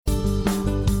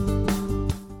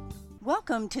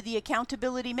Welcome to the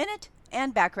Accountability Minute.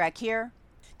 Ann Bachrach here.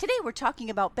 Today we're talking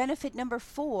about benefit number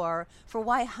 4 for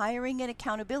why hiring an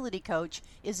accountability coach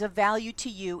is of value to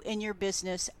you in your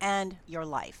business and your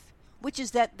life, which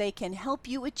is that they can help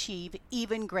you achieve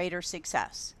even greater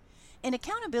success. An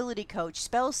accountability coach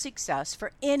spells success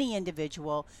for any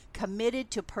individual committed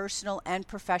to personal and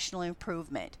professional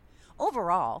improvement.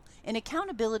 Overall, an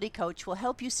accountability coach will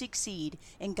help you succeed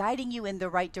in guiding you in the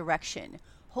right direction,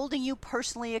 holding you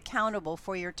personally accountable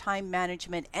for your time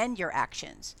management and your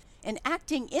actions, and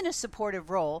acting in a supportive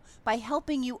role by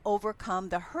helping you overcome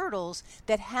the hurdles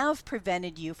that have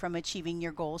prevented you from achieving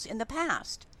your goals in the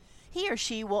past. He or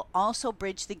she will also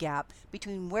bridge the gap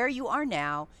between where you are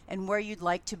now and where you'd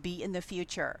like to be in the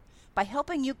future by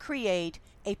helping you create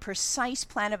a precise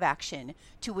plan of action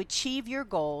to achieve your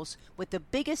goals with the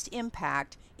biggest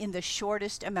impact in the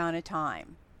shortest amount of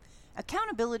time.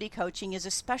 Accountability coaching is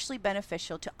especially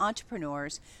beneficial to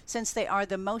entrepreneurs since they are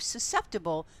the most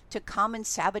susceptible to common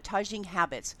sabotaging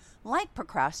habits like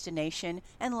procrastination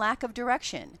and lack of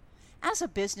direction. As a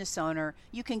business owner,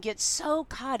 you can get so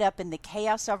caught up in the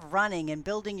chaos of running and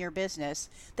building your business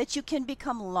that you can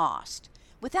become lost.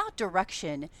 Without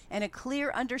direction and a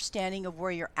clear understanding of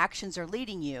where your actions are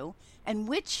leading you and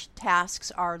which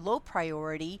tasks are low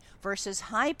priority versus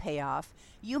high payoff,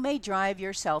 you may drive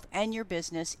yourself and your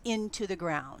business into the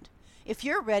ground. If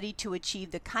you're ready to achieve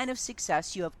the kind of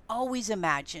success you have always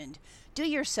imagined, do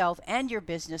yourself and your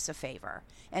business a favor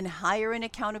and hire an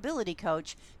accountability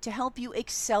coach to help you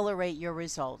accelerate your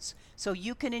results so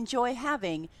you can enjoy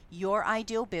having your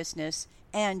ideal business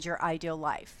and your ideal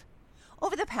life.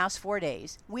 Over the past 4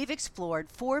 days, we've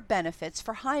explored 4 benefits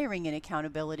for hiring an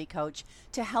accountability coach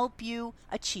to help you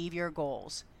achieve your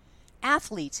goals.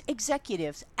 Athletes,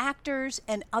 executives, actors,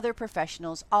 and other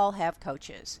professionals all have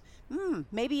coaches.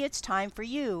 Maybe it's time for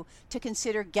you to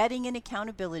consider getting an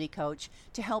accountability coach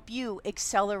to help you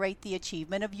accelerate the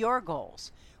achievement of your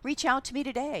goals. Reach out to me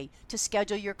today to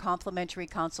schedule your complimentary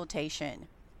consultation.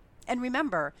 And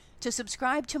remember to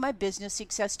subscribe to my Business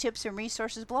Success Tips and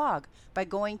Resources blog by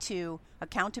going to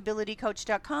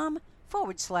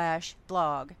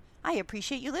accountabilitycoach.com/blog. I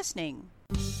appreciate you listening.